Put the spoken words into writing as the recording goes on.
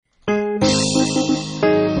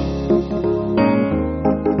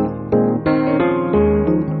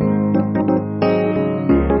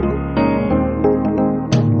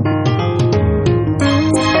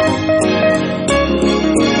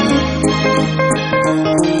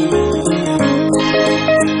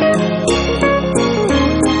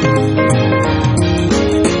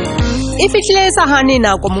e fihlile sa hane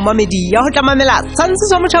nako momamedi ya ho tamamela tshwantsho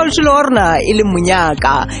sa mothaotsholo wa rona e leng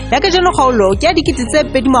Monyaka ya ka jeno kgaolo ke ya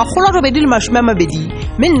 2020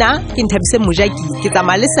 mme nna ke Nthabise Mojaki ke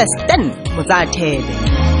tsamaya le Stan Motsathebe.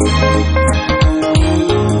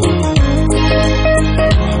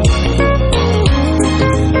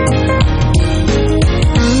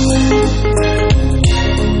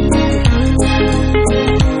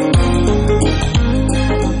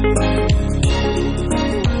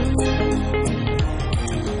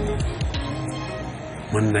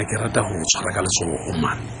 Monna ke rata ho tshwara ka letsoho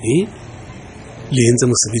man le entse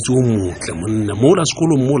mosebetsi o motle monna mola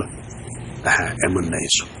sekolong mola monna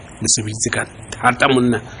eso le sebeditse ka thata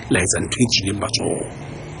monna la etsa ntho e tsileng batsoho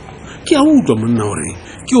ke a utlwa monna hore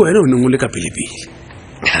ke wena o neng o le ka pelepele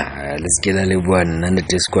le skela le bua nna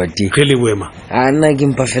nete squad ge le boema nna ke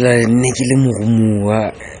mpa fela nne ke le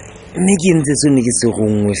morumuwa mme ke ntse tsone ke se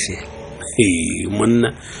gongwe fe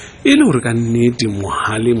monna e le hore ka nnete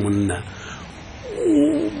mohale monna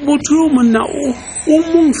motho monna o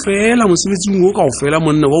mong fela mosebetsing o ka o fela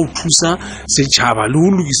monna wa o thusa setjhaba le ho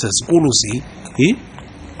lokisa sekolo se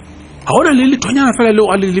ha ona le lethonyana fela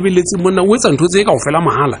leo a le lebeletse monna o etsa ntho tse ka o fela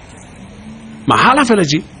mahala fela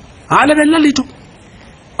je ha lebella letho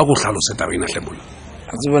a go hlalose tabena hle monna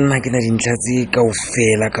a tse bona ke na dintlha tse ka o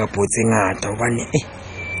fela ka potse ngata hobane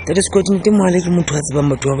tadi squad nte mohale ke motho a tsebang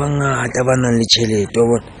batho ba bangata ba nang le tjhelete wa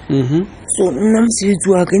bona so nna mosebetsi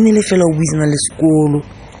wa ka ne le fela o buisana le sekolo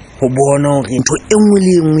ho bona hore ntho e nngwe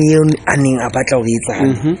le nngwe eo a neng a batla ho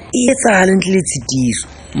etsang e etsahale ntle le tshitiso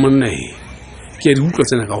monna ke a di utlwa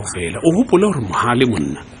tsena kaofela o hopola hore mohale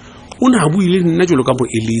monna o ne a buile nna jwalo ka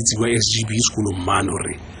moeletsi wa SGB sekolong mane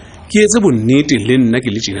hore ke etse bonnete le nna ke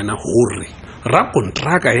le tjenana hore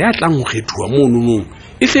rakontraka ya tlang ho kgethuwa mononong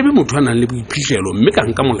e hlebe motho a nang le boiphihlelo mme ka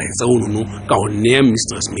nka molaetsa ono ka ho nea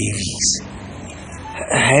Mistress Mavis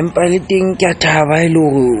ha empa le teng ke a thaba ile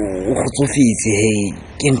hore o kgotsofetse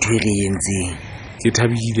ke ntho e re entseng ke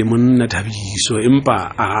thabile monna Thabiso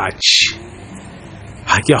empa atjhe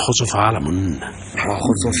ha ke a kgotsofala monna ha o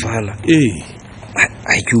kgotsofala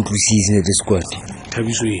ha ke utlwisise ne squad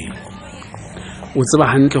Thabiso o tseba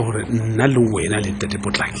hantle hore nna le wena le Tate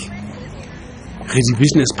Potlaki re di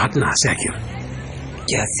business partners ya kere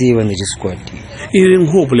ke a tseba ne squad e reng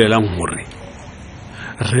ho bolelang hore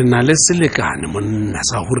re na le selekane monna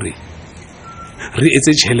sa hore re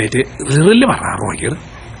etse tjhelete re le bararo akere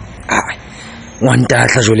ngwanta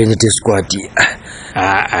tla jole ne squad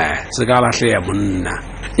se ka lahleya monna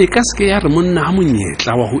e ka se ke ya re monna ha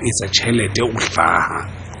monyetla wa ho etsa tjhelete o hlaha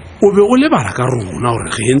o be o le bara ka rona hore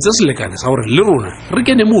re entse selekane sa hore le rona re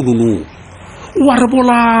kene monono wa re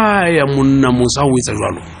bolaya monna mosa o etsa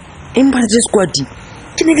jwalo empa ne squad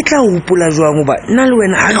ke ne ke tla hopola jwang ba nna le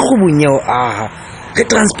wena ha re go bonyeo re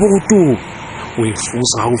transporto o e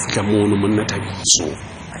fosa ha o fihla mono monna Thabiso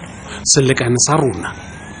selekane sa rona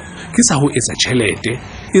ke sa ho etsa tjhelete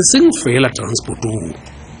e seng fela transportong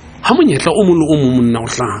ha monyetla o mong le o mong monna o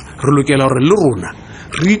hlaha re lokela hore le rona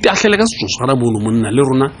re itahlele ka setshwara mono monna le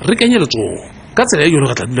rona re kenye letsoho ka tsela e jalo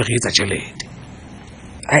re tla dula re etsa tjhelete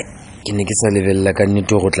ke ne ke sa lebella ka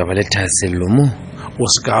nnete go tla ba le thasello mo o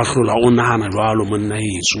se ka hlola o nahana jwalo monna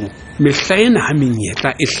yeso mehla ena ha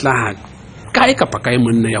menyetla e hlaha kae kapa kae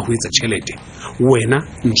monna ya ho etsa tjhelete wena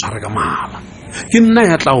ntshware ka mahala ke nna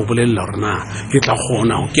ya tla o bolella hore na ke tla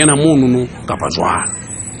kgona ho kena monono kapa jwang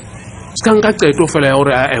ska nka qeto fela ya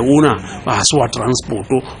hore ona a se wa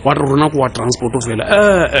transporto wa rona ko wa transporto fela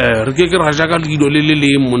re ke ra ja ka lido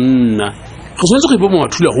le monna go sentse go ipo mo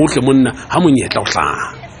thula hohle monna ha monyetla o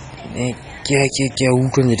hlaha ke a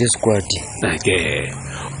utlwa ne squad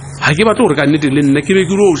ha ke batla hore ka nnete le nna ke be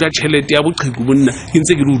ke ro ja tjhelete ya boqheku monna ke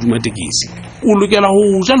ntse ke re o duma tekesi o lokela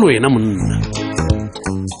ho ja le wena monna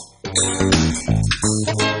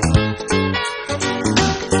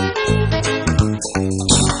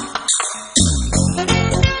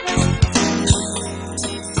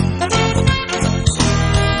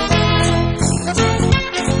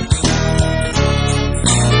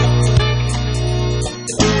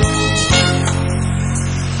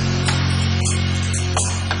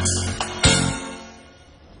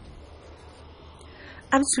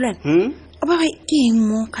Absulan ba ke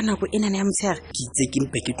mo kana go ena ya mtshega ke itse ke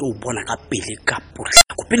mpe ke tlo bona ka pele ka pore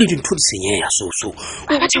go pele dintho di senyeya so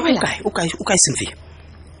o ka semfi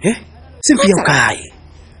semfi o kae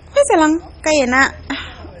go tselang ka yena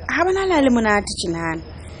ha bana la le monate tjinana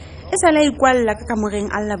e sa la ikwalla ka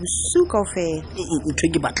kamoreng alla bosu kaofela ntho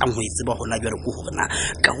ke batlang ho itseba hona jwale go hore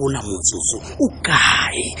ka ona motsotso o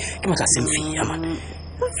kae ke batla semfi ya man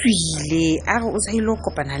Really, a re o sa ile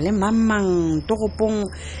kopana le mamang toropong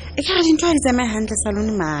e ka re dintho a di tsamaye hantle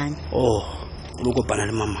salone man. Oh, o lo kopana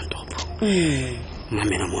le mamang toropong.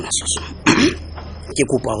 mamela mona soso ke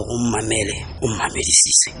kopa go mmamele o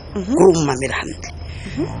mmamedisise go mmamela hantle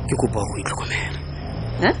ke kopa go itlhokomela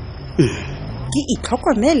ke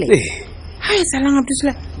itlhokomele ha e salang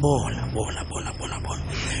abdusela bona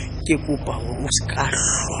ke kopa go se ka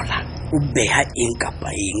hlola o beha eng kapa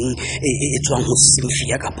eng e tswang ho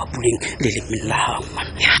Simfia kapa puleng le le melao man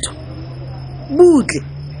yato butle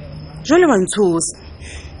jole wa ntshosa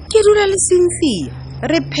ke dula le Simfia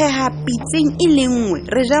re pheha pitseng e lengwe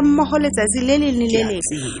re ja mmogo letsatsi le le le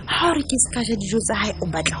ha re ke se ka ja dijo tsa hae o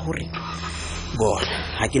batla hore bona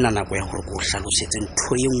ha ke na nako ya gore go hlalosetse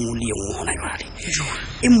ntho e nngwe le nngwe hona jwale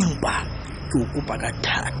empa ke o kopa ka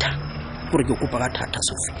thata gore ke kopa ka thata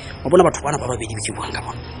Sophie wa bona batho bana ba babedi ke buang ka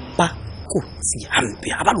bona ba kotsi hampe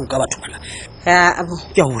ha ba loka batho bana abo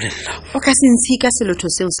ke a bolella o ka se ntshika selotho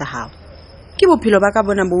seo sa hao ke bophelo ba ka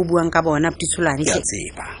bona bo buang ka bona Ptitsolane ke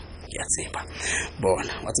a tseba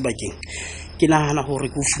bona wa tseba ke nahana hore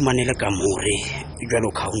ke o fumanele ka more jwalo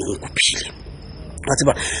ka o neng kophile wa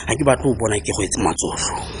tseba ha ke batlo o bona ke go etse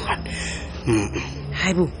matsohlo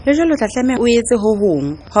haibo le jalo tla tlame o etse ho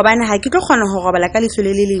hong hobane ha ke tlo kgona ho robala ka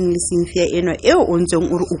lesole le leng le Simfia eno eo o ntseng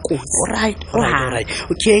o re o kotsi alright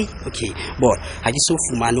okay bona ha ke so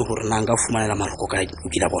fumane hore na nka fumanela maroko ka o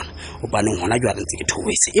kila bona o baneng hona jwa re ntse ke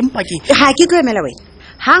thowetse empa ke ha ke tlo emela wena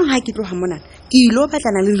hang ha ke tlo ha mona ke ilo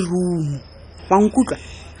batlana le room wa nkutlwa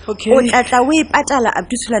o tlatla o e patala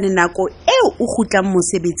Abdutsulane nako eo o gutlang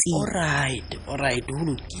mosebetsing alright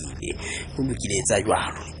ho lokile tsa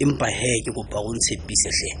jwalo empa he ke kopa go ntshepise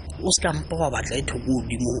hle o ska mpa wa batla e thoko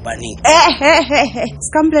godimo ho baneng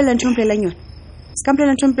skamplela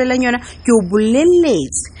ntomplela nyona ke o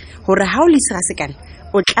bolelletse hore ha o le sera sekane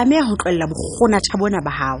o tlameha ho tlwella bogona thabona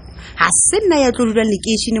ba hao ha se nna ya tlo dula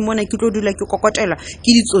lekeshini mona ke tlo dula ke kokotelwa ke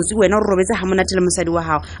ditsotsi wena o robetse ha monate le mosadi wa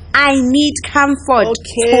hao I need comfort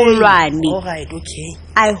Tholwane alright okay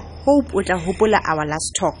I hope o tla hopola our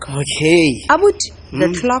last talk okay abuti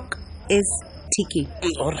the clock is ticking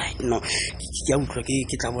alright no ke ya utlwa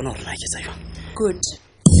ke tla bona hore na ke tsa jwa good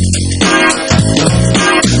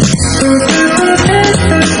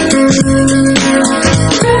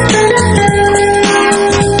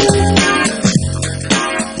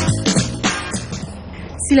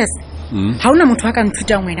Silas ha una motho wa ka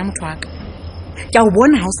nthutang wena motho wa ka ke a o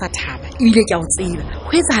bona ha o sa thaba ile ke a o tseba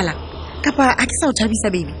ho etsahala kapa a ke sa o thabisa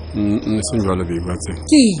baby se njwalo baby wa tsena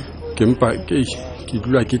ke mpa ke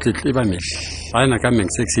dula ke tletleba mehla ba ena ka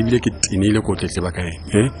Maxex ebile ke tenile ko tletleba ka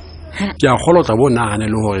ene ke a golo tla bona hane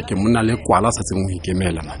le hore ke monna le kwala sa tseng ho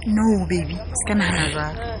ikemela man no baby se kana hana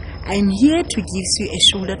jwalo I'm here to give you a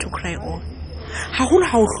shoulder to cry on ha holo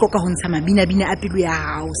ha o hloka ho ntsha mabina a pelo ya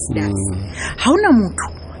hao Silas ha una motho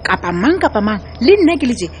kapa mang le nna ke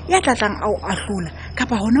letse ya tlatlang ao ahlola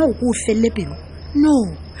kapa hona o go felle pelo no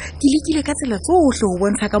ke lekile ka tsela tsohle ho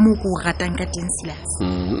bontsha ka moo go ratang ka teng Silas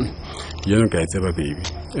yeno ka tseba baby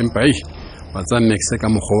empa wa tsa Max ka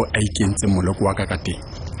mogo a ikentse moloko wa ka teng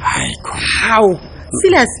hai how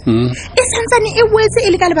Silas e santsane e boetse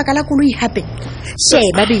e le ka lebaka la koloi hape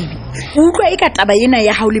sheba baby utlwa e ka taba ena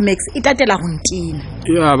ya hao le Max e tatela ho ntena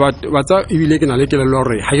ya ba tsa ebile ke na le kelelo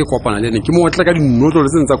hore ha ke kopana le ene ke mo otla ka dinotlo le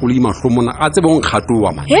tsa koloi mahlomona a tsebong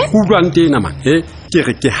kgatoa ma utlwa ntena ma ke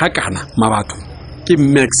re ke hakana mabatho ke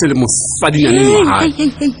Max le mosadi ya neng wa hae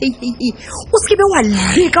o se be wa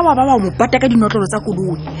leka wa ba mo bata ka dinotlo tsa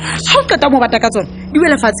koloi ha o qeta mo bata ka tsona di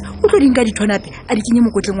wela fatshe o tlo dinka dithonape a di kenye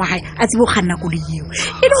mokotleng wa hae a tsebo kganna koloi eo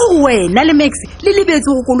e le ho wena le Max le lebetse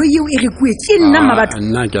go koloi eo e re kuwe ke nna mabatho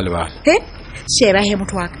nna ke a lebala sheba he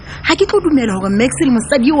motho wa ka ha ke tlo dumela hore Max le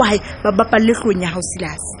mosadi wa hae ba bapalle hlong ya hao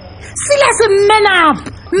Silas man up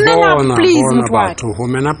please motho wa ka ho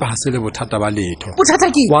mena pa se le bothata ba letho bothata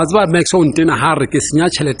ke wa tseba Max o ntena ha re ke senya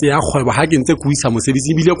tšhelete ya kgwebo ha ke ntse go isa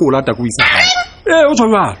mosebetsi bile ko lata go isa o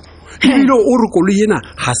tswa ebile o re koloi ena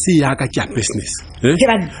ha se ya ka ke business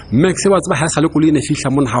Max wa tseba ha sa le koloi ena fihla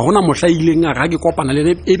mona ha hona mohlaileng a ga ke kopana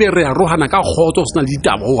le ebe re a rohana ka khotso sena le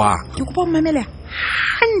ditabo wa ke kopa mmamela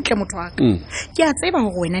hantle motho wa ka ke a tseba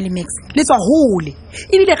hore wena le Max le tswa hole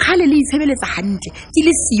ebile khale le itshebeletsa hantle ke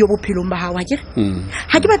le siyo bophelong ba hao akere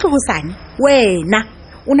ha ke batle ho sane wena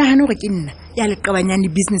o nahana hore ke nna ya le qabanyane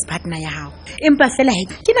business partner ya hao empa fela he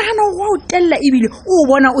ke nahana hore wa o tella ebile o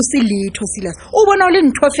bona o se letho Silas o bona o le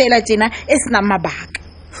ntho fela tjena e sena mabaka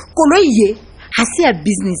koloi ye ha se ya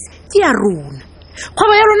business ke ya rona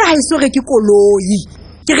kgwebo ya rona ha e so re ke koloi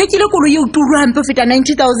ke rekile koloi eo turu hampe ho feta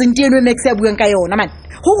 90,000 eno e Max ya buang ka yona man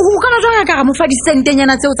ho ka ba jwang ka mo fa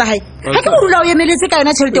disentenyana tseo tsa hae ha ke mo dula o emeletse ka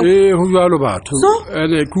yona tšhelete ho jwalo batho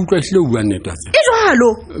ene ke utlwa hlile o bua nnete tse e jwalo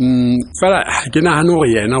fela ke nahana hore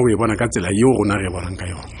yena o e bona ka tsela eo rona re bonang ka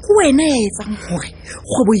yona wena ya etsang hore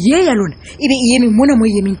kgwebo ye ya lona e be e eme mona mo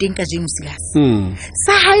emeng teng ka James Silas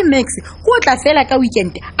sa hae Max go tla fela ka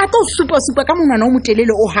weekend a tlo supa ka monwana o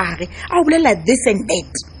motelele o hare a o bolela this and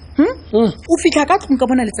that o fihla ka tlong ka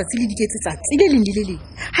bona letsatsi le diketse tsatsi le leng le leng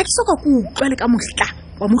ha ke soka go utlwa le ka mohla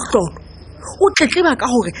wa mohlolo o tletleba ka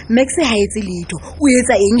hore Max ha etse letho o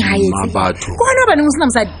etsa eng ha etse go hana ba neng o sena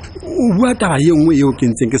mosadi o bua taba ye nngwe eo ke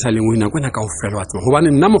ntseng ke sa leng ho ina kwena ka ofela wa tseba hobane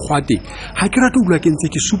nna mokgwate ha ke rate ho bua ke ntse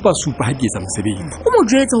ke supa ha ke etsa mosebetsi o mo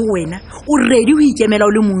jwetse ho wena o ready ho ikemela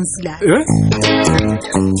o le monsila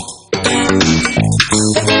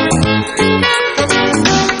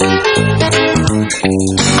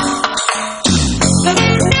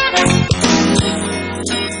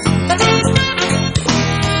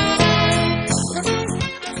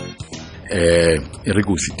e re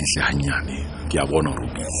go fitise hanyane ke a bona hore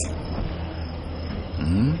o busy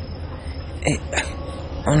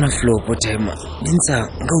ona flow po time dintsa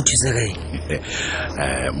nka o thusa kae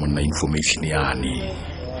monna information yane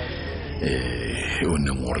o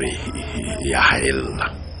ne ngore ya haella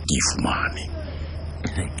ke fumane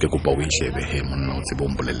ke kopa o ishebe he monna o tsebe o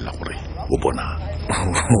mbolella gore o bona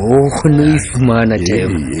go no ifumana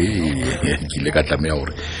time ke le ka tlameya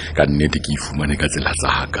hore ka nnete ke ifumane ka tsela tsa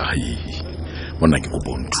haka monna ke kopa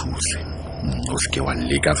o nthuse o se ke wa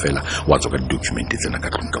leka fela wa tswa ka di-document tsena ka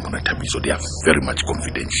tlong ka mona Thabiso they are very much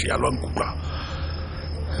confidential wa nkutlwa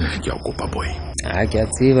ke a kopa boy ke a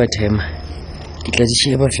tseba time ke tla di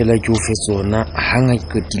sheba fela ke o fe tsona hanga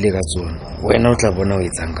ke qetile ka tsona wena o tla bona o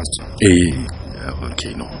etsang ka tsona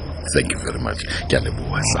okay no thank you very much ke a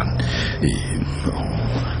leboha son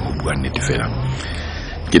o bua nnete fela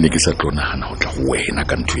ke ne ke sa tlo nahana ho tla ho wena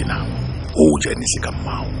ka nthwena o jane se ka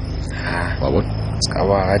mmao wa bona ska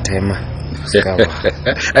wa time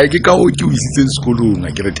ai ke ka o ke o isitse sekolong a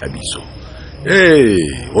ke re Thabiso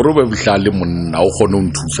o robe bohlale monna o kgone o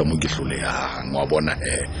nthusa mo ke hlolehang wa bona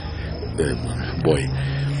boy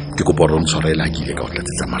ke kopa re ntshwarela ke ile ka o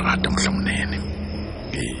tlatsetsa marata mohlamonene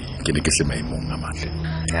ke ne ke se maemong a matle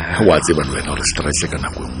wa tseba le wena hore stress ka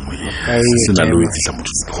nako nngwe se na le o etsisa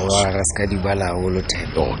motho wa ra ska di bala holo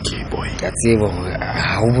time okay boy ka tseba hore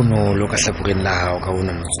ha o bonolo ka hlaporeng la hao ka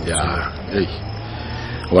ona motho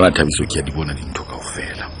bona Thabiso ke a di bona dintho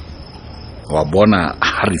kaofela wa bona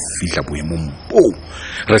ha re fihla boemong bo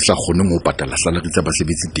re sa kgone mo patala salary tsa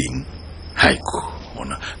basebetsi teng haiko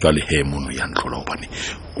bona jwale he mono ya ntlola hobane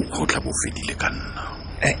o tla bo fedile ka nna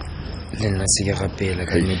le nna se ke rapela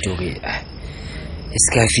ka nnete hore e se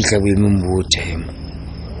ka fihla boemong bo time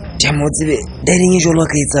o tsebe dining e jwalo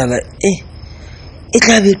ka etsala e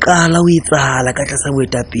tla be qala o etsala ka tlasa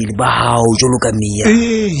boetapele ba hao jwalo ka meya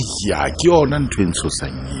ya ke yona ntho e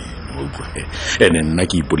ntshosang ene nna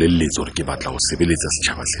ke ipolelletse hore ke batla ho sebeletsa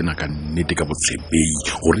setjhaba sena ka nnete ka botshepehi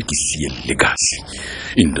hore ke siye legacy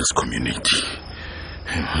in this community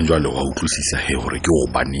jwale wa utlwisisa he hore ke o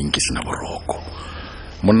baneng ke sena boroko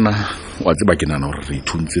monna wa tseba ke nana hore re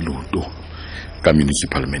ithuntse loto ka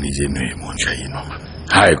municipal manager eno e montjha eno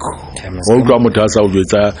haiko o utlwa motho a sa o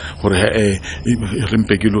jwetsa gore re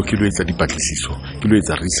mpe ke lo etsa dipatlisiso ke lo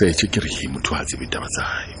etsa research ke re motho a tsebe taba tsa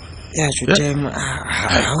hae ya time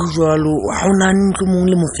ha o jwalo ha ona ntlo mong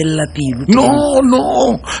le mofella pelo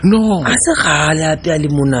no a se gale ape a le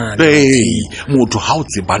monana motho ha o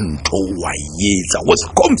tseba ntho wa etsa with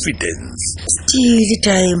confidence still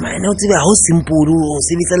time ana o tseba ha o simple o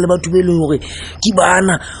sebetsa le batho be le hore ke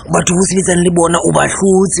bana batho bo sebetsang le bona o ba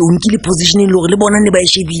hlotse o nkile position le hore le bona ne ba e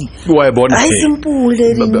shebile wa bona ai simple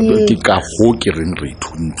ke ka ho ke reng re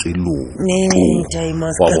thuntse lo time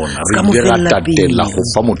wa bona re ratela go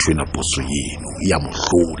fa motho poso yeno ya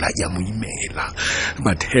mohlola ya moimela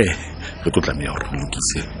but he re tlo tlameha hore re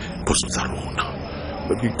lokise poso tsa rona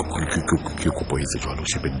ke kopo etse jwalo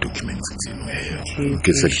shebe documents tseno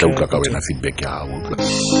ke se tla utlwa ka wena feedback ya hao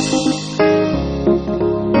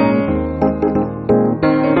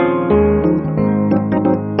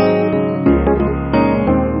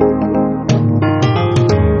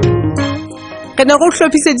ke ne go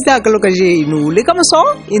hlophiseditse ka loka jeno le ka moso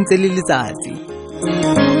e ntse le letsatsi